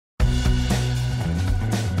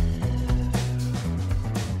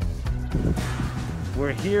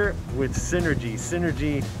We're here with Synergy.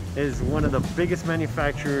 Synergy is one of the biggest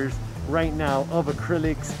manufacturers right now of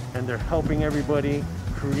acrylics, and they're helping everybody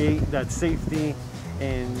create that safety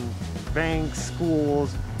in banks,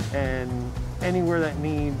 schools, and anywhere that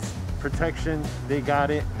needs protection. They got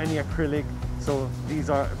it, any acrylic. So these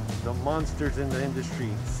are the monsters in the industry.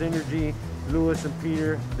 Synergy, Lewis and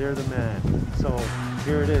Peter, they're the man. So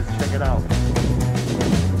here it is, check it out.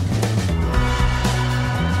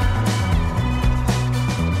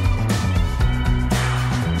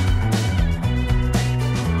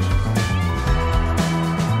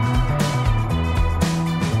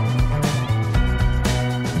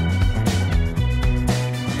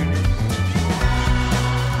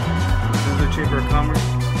 Chamber of Commerce,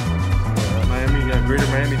 Greater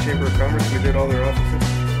Miami Chamber of Commerce. We did all their offices.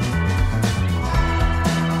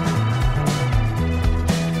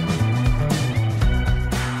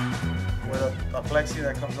 With a plexi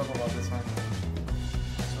that comes up about this high,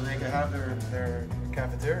 so they can have their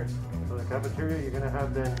cafeteria. So the cafeteria, you're gonna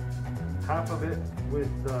have then half of it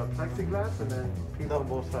with plexiglass, and then people on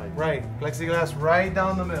both sides. Right, plexiglass right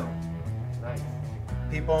down the middle. Nice.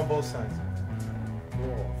 People on both sides.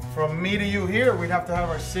 Cool. From me to you here, we'd have to have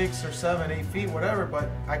our 6 or 7, 8 feet, whatever, but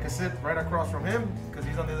I could sit right across from him because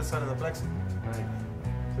he's on the other side of the plexi. Nice.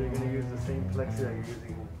 So you're going to use the same plexi that you're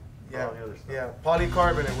using for all the other stuff. Yeah,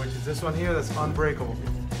 polycarbonate, which is this one here that's unbreakable.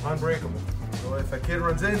 Unbreakable. So if a kid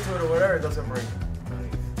runs into it or whatever, it doesn't break.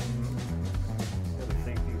 Nice. Yeah, the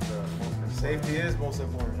safety is most important. Safety is most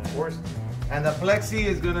important, of course. And the plexi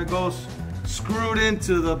is going to go screwed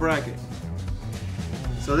into the bracket.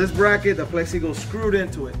 So this bracket, the plexi goes screwed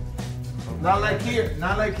into it. Not like here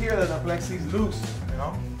that the plexi's loose, you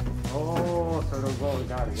know? Oh, so it'll go,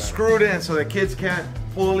 got it. Screwed in so the kids can't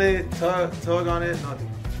pull it, tug on it, nothing.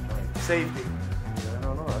 Right. Safety. Yeah,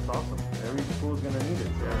 no, that's awesome. Every school's gonna need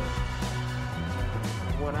it. Yeah.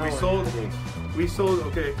 1 hour. We sold,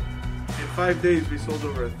 okay, in 5 days we sold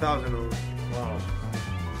over 1,000 of them. Wow.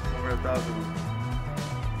 Over 1,000 of them.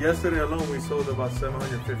 Yesterday alone we sold about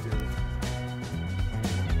 750 of them.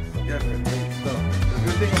 Yeah, great stuff. The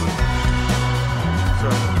good thing about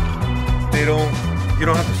you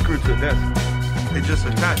don't have to screw to the desk. They just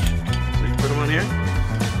attach. So you put them on here,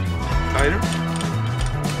 tighter.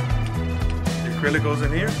 The acrylic goes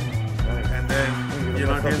in here, and then you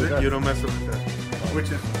don't mess up the desk, which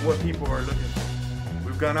is what people are looking for.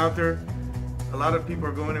 We've gone out there. A lot of people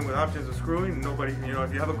are going in with options of screwing. Nobody, if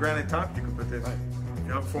you have a granite top, you can put this. If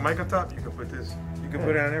you have a Formica top, you can put this. You can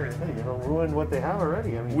put it on everything. Hey, you don't ruin what they have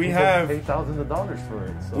already. I mean, we have paid thousands of dollars for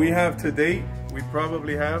it. So. We have to date. We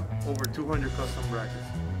probably have over 200 custom brackets,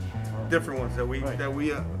 different ones that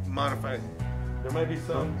we modified. There might be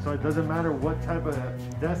some. So it doesn't matter what type of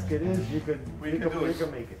desk it is. You could make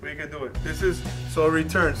it. We can do it. This is so a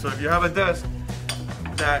return. So if you have a desk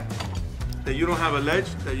that you don't have a ledge,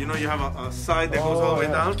 that you have a side that goes all the way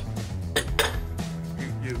down,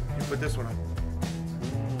 you put this one on.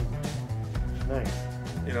 Nice.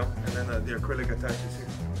 And then the acrylic attaches here.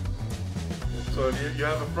 So if you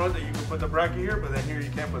have a front that you can put the bracket here, but then here you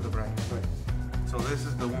can't put the bracket. Right. So this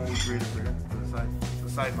is the one we created for the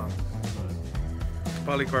side mount. It's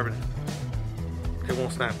polycarbonate. It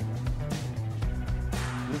won't snap.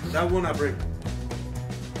 That will not break.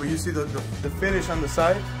 But you see the finish on the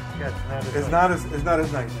side? Yeah, it's not as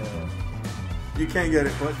nice. Yeah. You can't get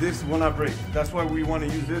it, but this will not break. That's why we want to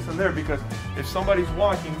use this in there, because if somebody's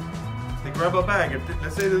walking, they grab a bag.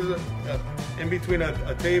 Let's say there's in between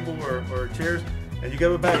a table or chairs, and you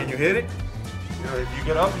grab a bag and you hit it. If you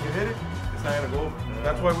get up and you hit it, it's not gonna go over. Yeah.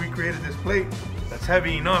 That's why we created this plate that's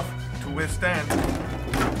heavy enough to withstand.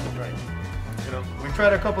 Right. We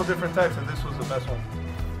tried a couple different types, and this was the best one.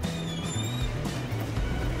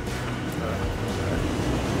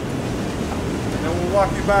 And then we'll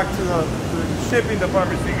walk you back to the shipping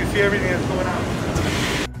department so you can see everything that's going on.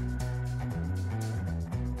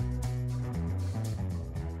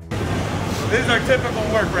 This is our typical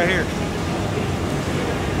work right here.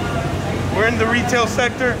 We're in the retail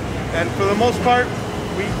sector, and for the most part,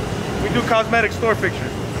 we do cosmetic store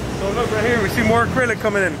fixtures. So look right here, we see more acrylic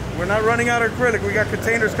coming in. We're not running out of acrylic, we got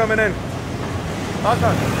containers coming in.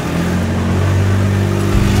 Awesome.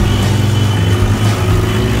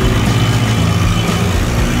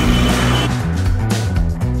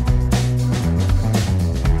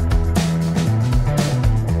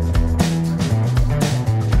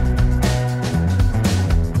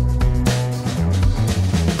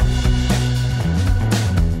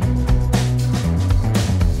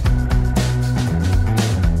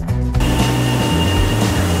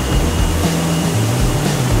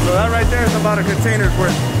 There's about a container's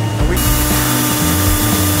worth. And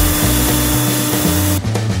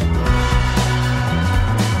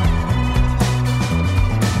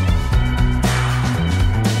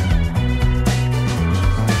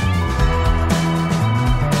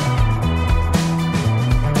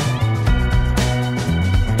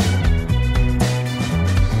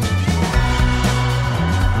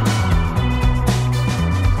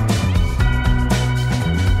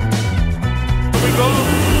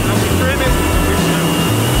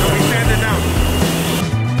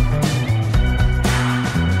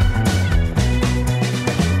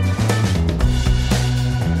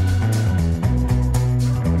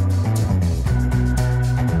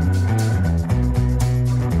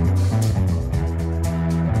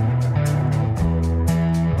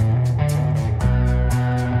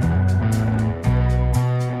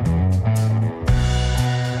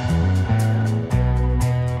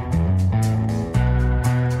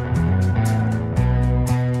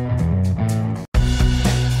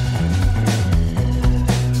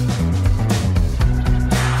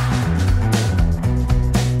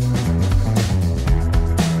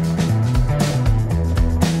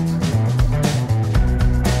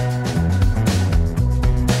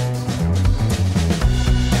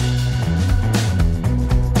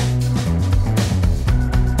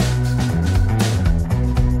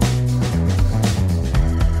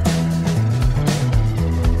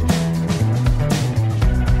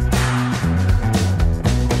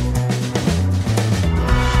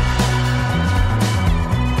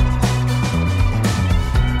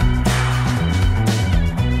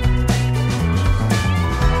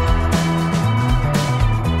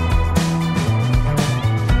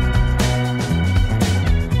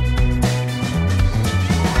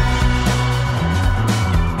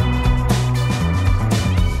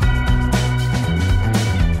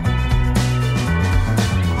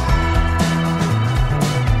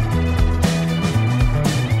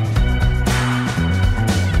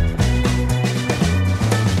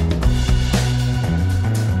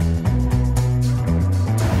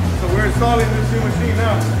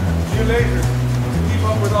lasers to keep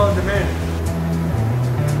up with all the demand.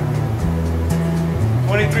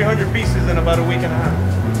 2,300 pieces in about a week and a half.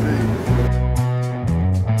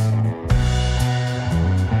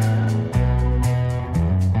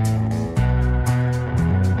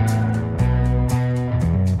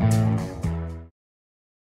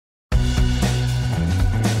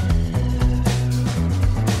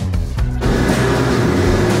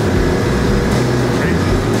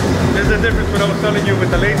 The difference what I was telling you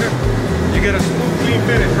with the laser, you get a smooth clean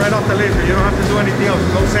finish right off the laser. You don't have to do anything else,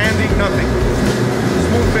 no sanding, nothing.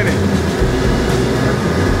 Smooth finish.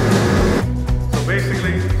 So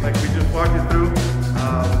basically, like we just walked you through,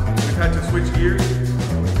 we've had to switch gears.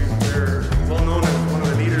 We're well known as one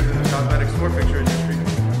of the leaders in the cosmetic store picture industry.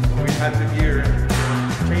 We've had to gear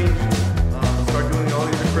change, start doing all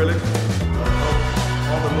these acrylics,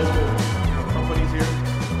 all the local companies here,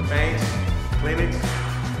 banks, clinics.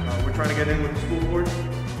 We're trying to get in with the school board,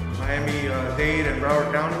 Miami-Dade and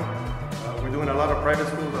Broward County. We're doing a lot of private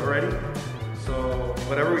schools already. So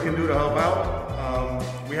whatever we can do to help out.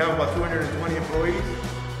 We have about 220 employees.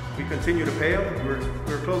 We continue to pay them.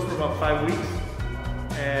 We're closed for about 5 weeks.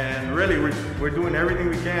 And really, we're doing everything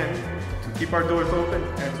we can to keep our doors open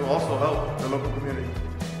and to also help the local community.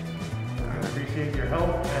 I appreciate your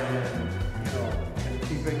help and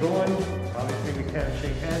keep it going. Obviously, we can't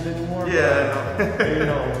shake hands anymore. Yeah,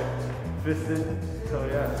 but, fisted. So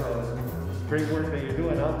yeah, so great work that you're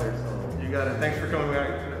doing out there. So you got it. Thanks for coming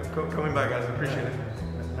back, guys. I appreciate it.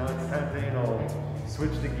 Now it's time to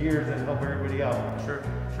switch the gears and help everybody out. Sure.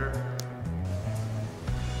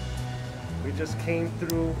 We just came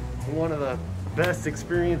through one of the best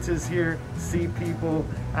experiences here. See people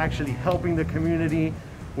actually helping the community,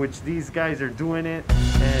 which these guys are doing it,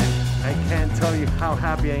 and I can't tell you how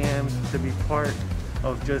happy I am to be part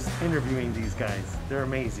of just interviewing these guys. They're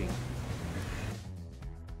amazing.